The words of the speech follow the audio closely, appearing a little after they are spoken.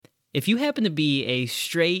If you happen to be a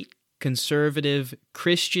straight, conservative,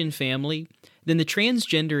 Christian family, then the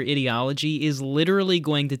transgender ideology is literally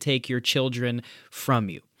going to take your children from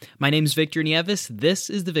you. My name is Victor Nieves. This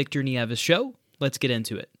is the Victor Nieves Show. Let's get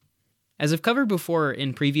into it. As I've covered before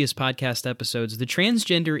in previous podcast episodes, the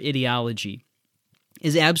transgender ideology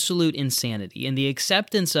is absolute insanity, and the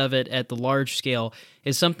acceptance of it at the large scale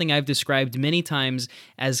is something I've described many times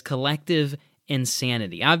as collective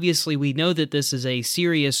insanity. Obviously, we know that this is a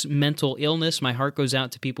serious mental illness. My heart goes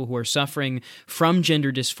out to people who are suffering from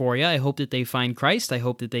gender dysphoria. I hope that they find Christ. I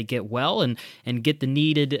hope that they get well and get the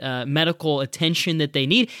needed medical attention that they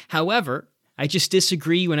need. However, I just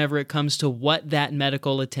disagree whenever it comes to what that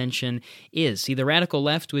medical attention is. See, the radical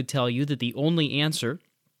left would tell you that the only answer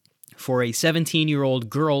for a 17-year-old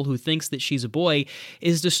girl who thinks that she's a boy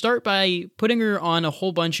is to start by putting her on a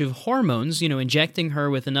whole bunch of hormones, injecting her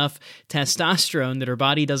with enough testosterone that her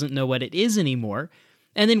body doesn't know what it is anymore.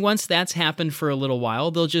 And then once that's happened for a little while,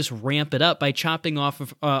 they'll just ramp it up by chopping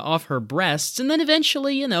off her breasts. And then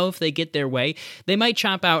eventually, if they get their way, they might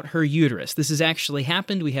chop out her uterus. This has actually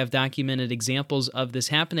happened. We have documented examples of this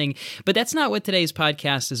happening. But that's not what today's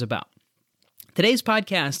podcast is about. Today's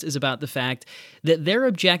podcast is about the fact that their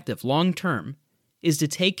objective, long-term, is to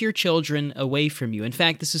take your children away from you. In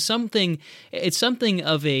fact, this is something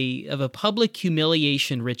of a public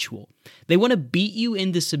humiliation ritual. They want to beat you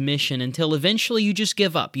into submission until eventually you just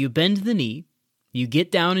give up. You bend the knee, you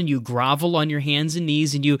get down and you grovel on your hands and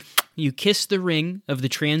knees, and you kiss the ring of the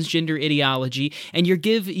transgender ideology, and you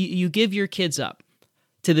give your kids up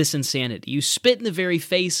to this insanity. You spit in the very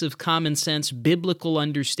face of common sense, biblical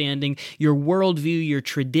understanding, your worldview, your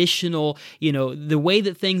traditional, the way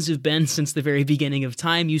that things have been since the very beginning of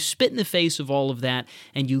time. You spit in the face of all of that,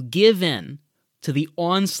 and you give in to the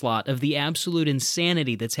onslaught of the absolute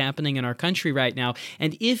insanity that's happening in our country right now.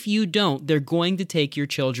 And if you don't, they're going to take your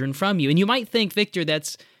children from you. And you might think, Victor,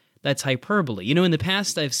 that's hyperbole. In the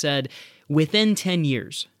past I've said within 10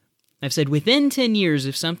 years,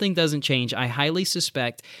 if something doesn't change, I highly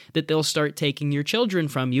suspect that they'll start taking your children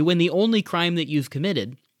from you when the only crime that you've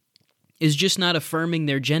committed is just not affirming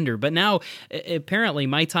their gender. But now, apparently,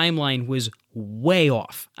 my timeline was way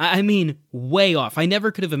off. I mean, way off. I never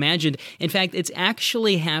could have imagined. In fact, it's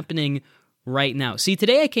actually happening right now. See,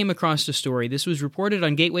 today I came across a story. This was reported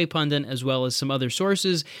on Gateway Pundit as well as some other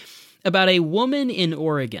sources about a woman in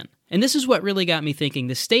Oregon. And this is what really got me thinking.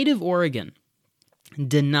 The state of Oregon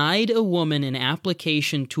denied a woman an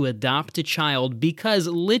application to adopt a child because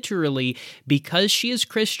she is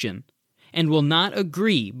Christian and will not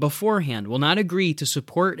agree to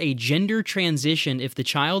support a gender transition if the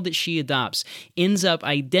child that she adopts ends up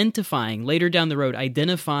later down the road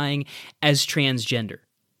identifying as transgender.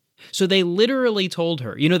 So they literally told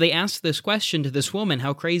her, they asked this question to this woman,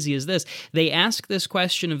 how crazy is this? They ask this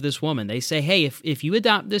question of this woman. They say, hey, if you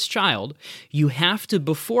adopt this child, you have to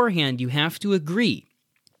agree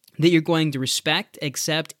that you're going to respect,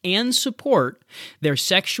 accept, and support their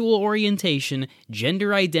sexual orientation,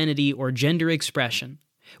 gender identity, or gender expression.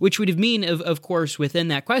 Which would mean, of course, within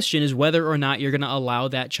that question is whether or not you're going to allow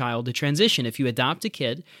that child to transition. If you adopt a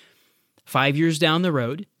kid, 5 years down the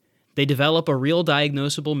road, they develop a real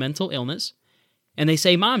diagnosable mental illness, and they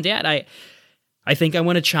say, Mom, Dad, I think I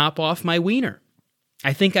want to chop off my wiener.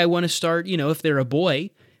 I think I want to start, if they're a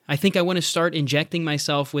boy, I think I want to start injecting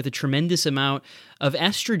myself with a tremendous amount of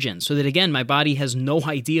estrogen so that, again, my body has no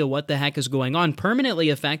idea what the heck is going on, permanently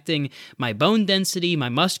affecting my bone density, my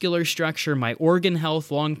muscular structure, my organ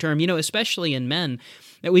health long-term, especially in men.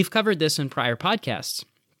 We've covered this in prior podcasts.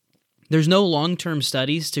 There's no long-term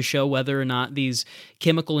studies to show whether or not these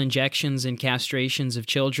chemical injections and castrations of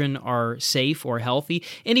children are safe or healthy.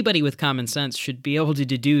 Anybody with common sense should be able to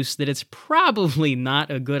deduce that it's probably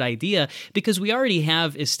not a good idea because we already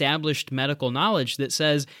have established medical knowledge that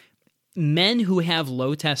says men who have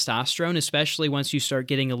low testosterone, especially once you start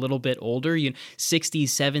getting a little bit older, 60s,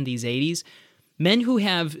 70s, 80s, men who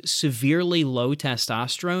have severely low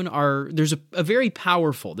testosterone there's a very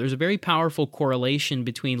powerful correlation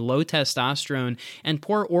between low testosterone and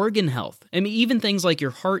poor organ health. I mean, even things like your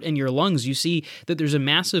heart and your lungs, you see that there's a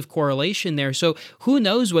massive correlation there. So who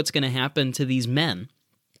knows what's going to happen to these men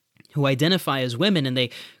who identify as women and they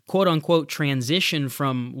quote-unquote transition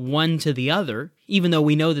from one to the other, even though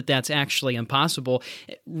we know that that's actually impossible.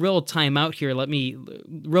 Real quick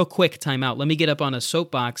timeout. Let me get up on a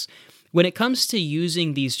soapbox. When it comes to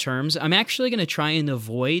using these terms, I'm actually going to try and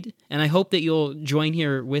avoid, and I hope that you'll join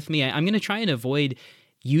here with me, I'm going to try and avoid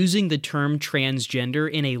using the term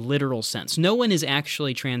transgender in a literal sense. No one is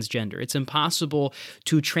actually transgender. It's impossible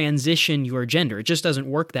to transition your gender. It just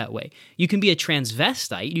doesn't work that way. You can be a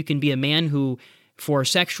transvestite. You can be a man who for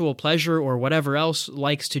sexual pleasure or whatever else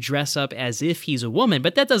likes to dress up as if he's a woman,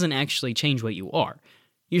 but that doesn't actually change what you are.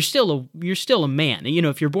 You're still a man. You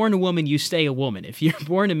know, if you're born a woman, you stay a woman. If you're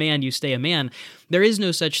born a man, you stay a man. There is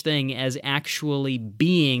no such thing as actually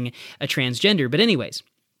being a transgender. But anyways,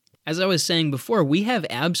 as I was saying before, we have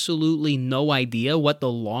absolutely no idea what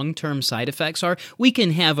the long-term side effects are. We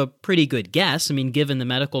can have a pretty good guess, I mean, given the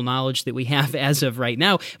medical knowledge that we have as of right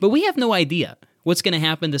now, but we have no idea what's going to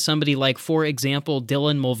happen to somebody like, for example,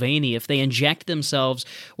 Dylan Mulvaney if they inject themselves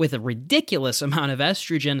with a ridiculous amount of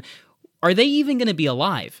estrogen. Are they even going to be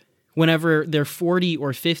alive whenever they're 40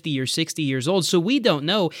 or 50 or 60 years old? So we don't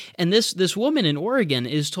know. And this woman in Oregon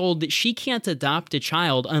is told that she can't adopt a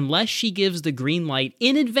child unless she gives the green light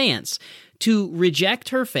in advance to reject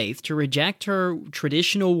her faith, to reject her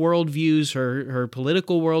traditional worldviews, her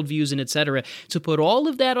political worldviews, and etc., to put all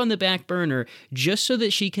of that on the back burner just so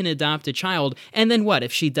that she can adopt a child. And then what?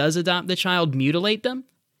 If she does adopt the child, mutilate them?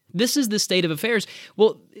 This is the state of affairs.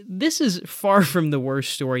 Well, this is far from the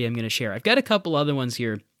worst story I'm going to share. I've got a couple other ones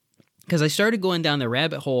here because I started going down the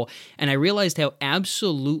rabbit hole and I realized how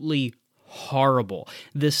absolutely horrible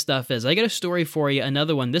this stuff is. I got a story for you,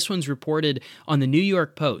 another one. This one's reported on the New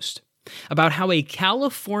York Post about how a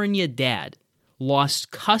California dad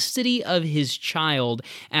lost custody of his child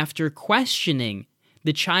after questioning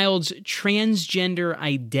the child's transgender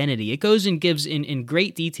identity. It goes and gives in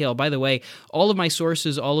great detail. By the way, all of my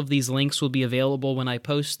sources, all of these links will be available when I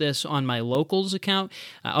post this on my Locals account.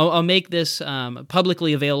 I'll make this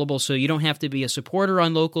publicly available so you don't have to be a supporter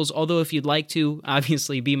on Locals, although if you'd like to,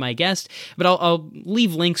 obviously be my guest. But I'll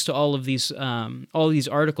leave links to all of these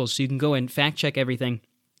articles so you can go and fact check everything.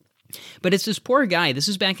 But it's this poor guy. This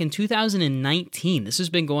is back in 2019. This has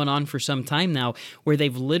been going on for some time now, where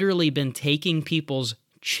they've literally been taking people's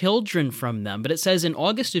children from them. But it says in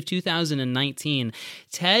August of 2019,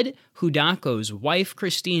 Ted Hudako's wife,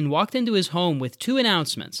 Christine, walked into his home with two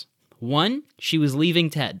announcements. One, she was leaving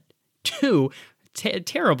Ted. Two,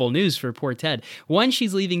 terrible news for poor Ted. One,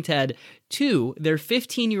 she's leaving Ted. Two, their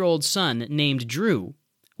 15-year-old son named Drew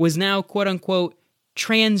was now, quote-unquote,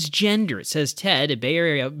 transgender. It says Ted, a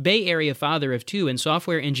Bay Area father of two and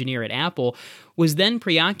software engineer at Apple, was then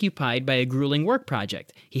preoccupied by a grueling work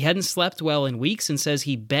project. He hadn't slept well in weeks and says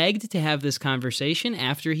he begged to have this conversation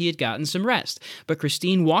after he had gotten some rest. But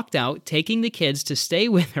Christine walked out, taking the kids to stay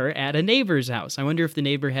with her at a neighbor's house. I wonder if the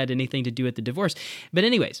neighbor had anything to do with the divorce. But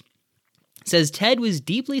anyways, says Ted was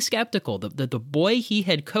deeply skeptical that the boy he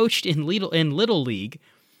had coached in Little League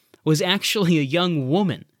was actually a young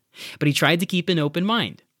woman. But he tried to keep an open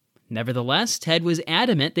mind. Nevertheless, Ted was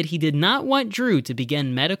adamant that he did not want Drew to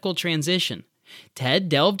begin medical transition. Ted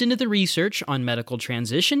delved into the research on medical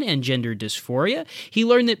transition and gender dysphoria. He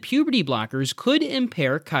learned that puberty blockers could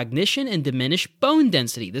impair cognition and diminish bone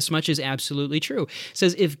density. This much is absolutely true. It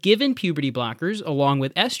says if given puberty blockers along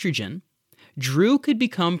with estrogen, Drew could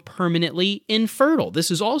become permanently infertile.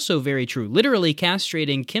 This is also very true. Literally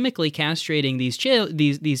chemically castrating these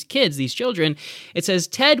kids, these children. It says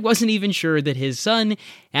Ted wasn't even sure that his son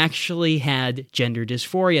actually had gender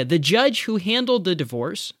dysphoria. The judge who handled the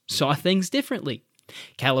divorce saw things differently.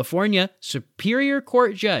 California Superior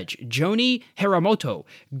Court Judge Joni Hiramoto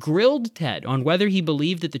grilled Ted on whether he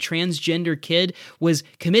believed that the transgender kid was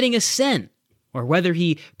committing a sin, or whether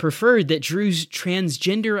he preferred that Drew's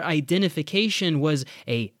transgender identification was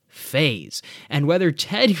a phase, and whether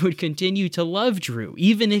Ted would continue to love Drew,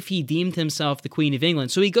 even if he deemed himself the Queen of England.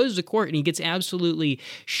 So he goes to court and he gets absolutely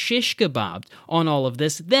shish kebabbed on all of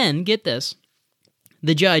this. Then, get this,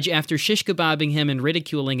 the judge, after shish kebabbing him and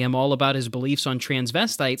ridiculing him all about his beliefs on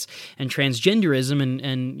transvestites and transgenderism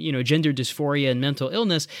and gender dysphoria and mental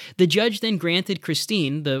illness, the judge then granted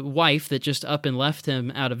Christine, the wife that just up and left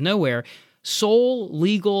him out of nowhere, sole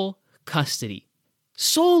legal custody.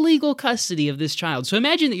 Sole legal custody of this child. So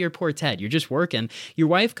imagine that you're poor Ted. You're just working. Your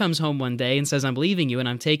wife comes home one day and says, I'm leaving you and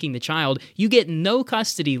I'm taking the child. You get no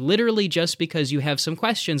custody, literally just because you have some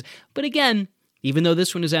questions. But again, even though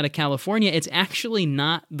this one is out of California, it's actually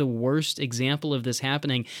not the worst example of this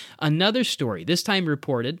happening. Another story, this time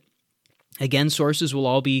reported, again, sources will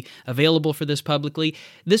all be available for this publicly.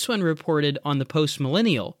 This one reported on the Post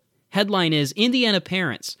Millennial. Headline is, Indiana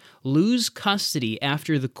parents lose custody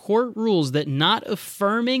after the court rules that not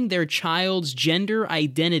affirming their child's gender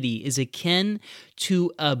identity is akin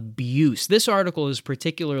to abuse. This article is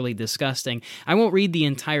particularly disgusting. I won't read the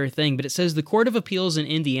entire thing, but it says the Court of Appeals in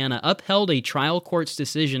Indiana upheld a trial court's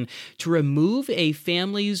decision to remove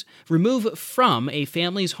from a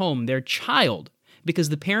family's home their child because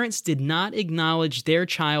the parents did not acknowledge their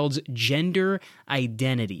child's gender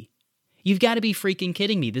identity. You've got to be freaking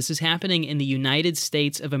kidding me. This is happening in the United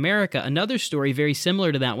States of America. Another story very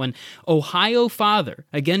similar to that one. Ohio father,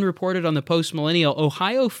 again reported on the Post Millennial,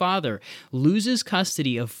 Ohio father loses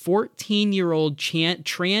custody of 14-year-old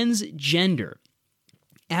transgender.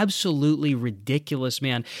 Absolutely ridiculous,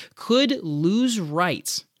 man. Could lose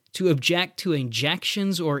rights to object to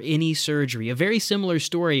injections or any surgery. A very similar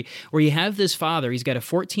story where you have this father, he's got a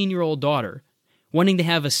 14-year-old daughter, wanting to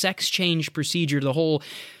have a sex change procedure, the whole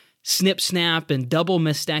snip snap and double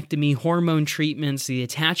mastectomy, hormone treatments, the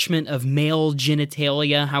attachment of male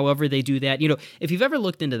genitalia, however they do that. If you've ever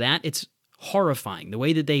looked into that, it's horrifying. The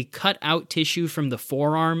way that they cut out tissue from the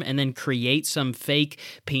forearm and then create some fake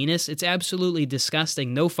penis, it's absolutely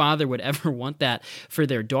disgusting. No father would ever want that for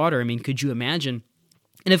their daughter. I mean, could you imagine?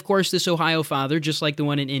 And of course, this Ohio father, just like the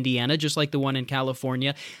one in Indiana, just like the one in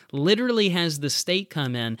California, literally has the state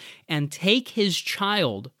come in and take his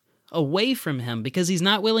child away from him because he's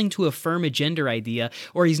not willing to affirm a gender idea,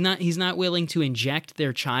 or he's not willing to inject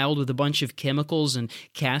their child with a bunch of chemicals and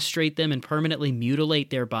castrate them and permanently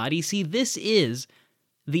mutilate their body. See, this is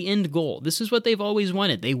the end goal. This is what they've always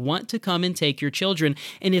wanted. They want to come and take your children,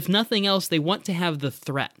 and if nothing else, they want to have the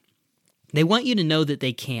threat. They want you to know that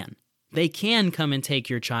they can. They can come and take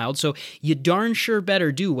your child, so you darn sure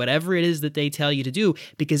better do whatever it is that they tell you to do,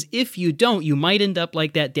 because if you don't, you might end up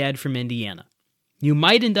like that dad from Indiana. You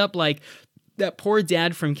might end up like that poor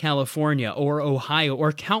dad from California or Ohio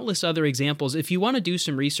or countless other examples. If you want to do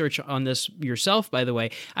some research on this yourself, by the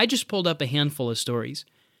way, I just pulled up a handful of stories.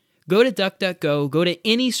 Go to DuckDuckGo, go to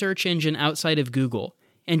any search engine outside of Google,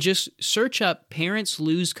 and just search up parents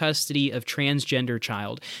lose custody of transgender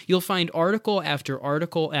child. You'll find article after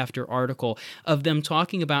article after article of them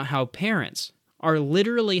talking about how parents are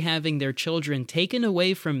literally having their children taken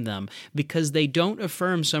away from them because they don't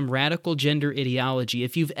affirm some radical gender ideology.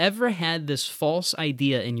 If you've ever had this false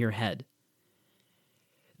idea in your head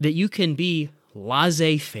that you can be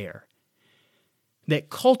laissez-faire, that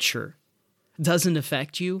culture doesn't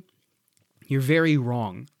affect you, you're very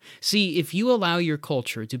wrong. See, if you allow your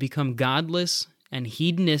culture to become godless and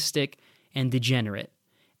hedonistic and degenerate,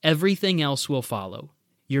 everything else will follow.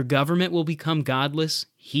 Your government will become godless,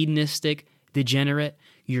 hedonistic, degenerate.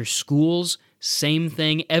 Your schools, same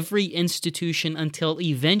thing. Every institution, until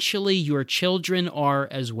eventually your children are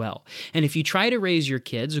as well. And if you try to raise your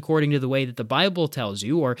kids according to the way that the Bible tells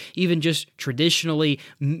you, or even just traditionally,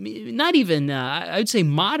 not even, I would say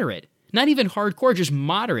moderate, not even hardcore, just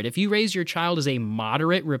moderate. If you raise your child as a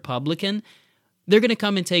moderate Republican, they're going to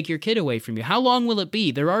come and take your kid away from you. How long will it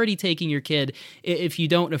be? They're already taking your kid if you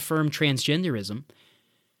don't affirm transgenderism.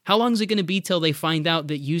 How long is it going to be till they find out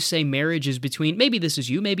that you say marriage is between, maybe this is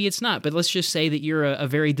you, maybe it's not, but let's just say that you're a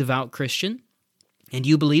very devout Christian and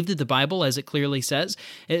you believe that the Bible, as it clearly says,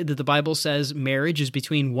 that the Bible says marriage is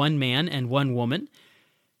between one man and one woman,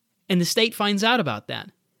 and the state finds out about that,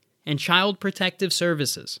 and Child Protective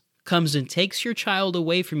Services comes and takes your child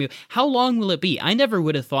away from you. How long will it be? I never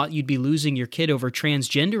would have thought you'd be losing your kid over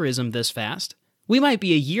transgenderism this fast. We might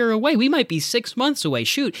be a year away. We might be 6 months away.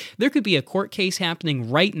 Shoot, there could be a court case happening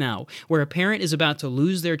right now where a parent is about to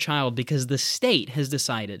lose their child because the state has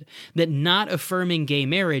decided that not affirming gay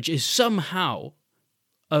marriage is somehow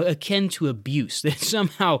akin to abuse. That's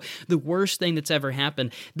somehow the worst thing that's ever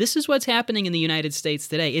happened. This is what's happening in the United States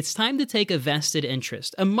today. It's time to take a vested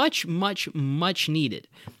interest, a much, much, much needed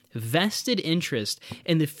vested interest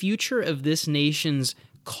in the future of this nation's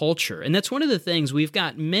culture. And that's one of the things, we've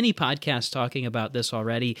got many podcasts talking about this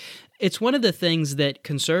already. It's one of the things that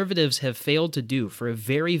conservatives have failed to do for a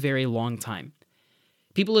very, very long time.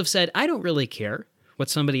 People have said, I don't really care what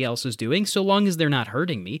somebody else is doing, so long as they're not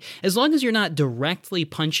hurting me. As long as you're not directly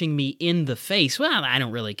punching me in the face, well, I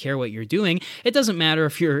don't really care what you're doing. It doesn't matter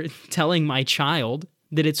if you're telling my child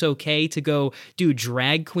that it's okay to go do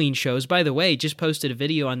drag queen shows. By the way, just posted a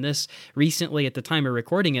video on this recently, at the time of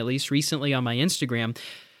recording at least, recently on my Instagram,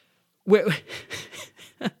 where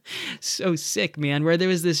so sick, man, where there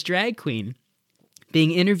was this drag queen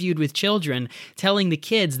being interviewed with children, telling the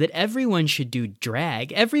kids that everyone should do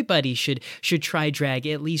drag. Everybody should try drag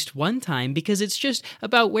at least one time, because it's just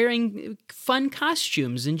about wearing fun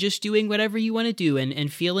costumes and just doing whatever you want to do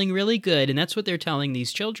and feeling really good. And that's what they're telling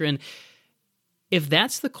these children. If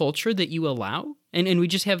that's the culture that you allow, and we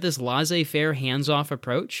just have this laissez-faire, hands-off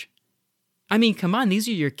approach, I mean, come on, these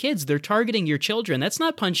are your kids. They're targeting your children. That's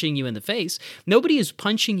not punching you in the face. Nobody is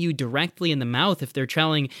punching you directly in the mouth if they're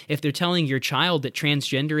telling your child that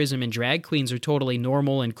transgenderism and drag queens are totally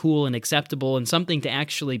normal and cool and acceptable and something to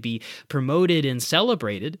actually be promoted and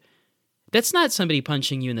celebrated. That's not somebody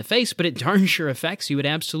punching you in the face, but it darn sure affects you. It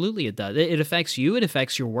absolutely does. It affects you. It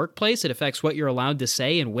affects your workplace. It affects what you're allowed to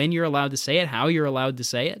say and when you're allowed to say it, how you're allowed to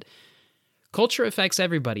say it. Culture affects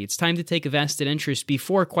everybody. It's time to take a vested interest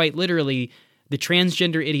before, quite literally, the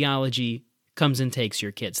transgender ideology comes and takes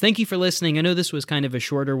your kids. Thank you for listening. I know this was kind of a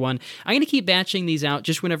shorter one. I'm going to keep batching these out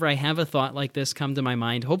just whenever I have a thought like this come to my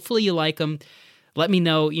mind. Hopefully you like them. Let me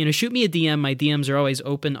know, shoot me a DM. My DMs are always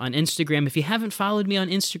open on Instagram. If you haven't followed me on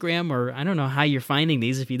Instagram, or I don't know how you're finding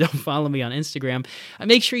these if you don't follow me on Instagram,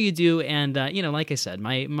 make sure you do. And, like I said,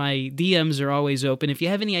 my DMs are always open. If you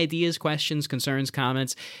have any ideas, questions, concerns,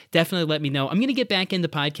 comments, definitely let me know. I'm going to get back into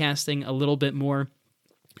podcasting a little bit more.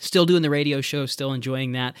 Still doing the radio show, still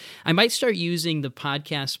enjoying that. I might start using the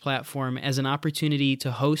podcast platform as an opportunity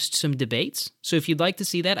to host some debates. So if you'd like to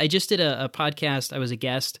see that, I just did a podcast. I was a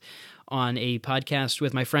guest on a podcast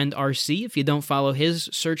with my friend RC. If you don't follow his,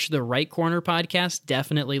 search the Right Corner podcast.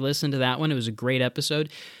 Definitely listen to that one. It was a great episode.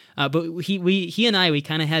 But he and I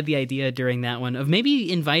kind of had the idea during that one of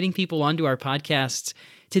maybe inviting people onto our podcasts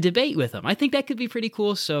to debate with them. I think that could be pretty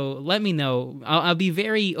cool. So let me know. I'll be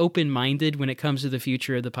very open-minded when it comes to the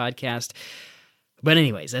future of the podcast. But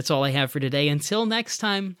anyways, that's all I have for today. Until next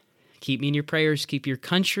time, keep me in your prayers. Keep your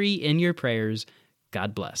country in your prayers.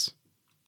 God bless.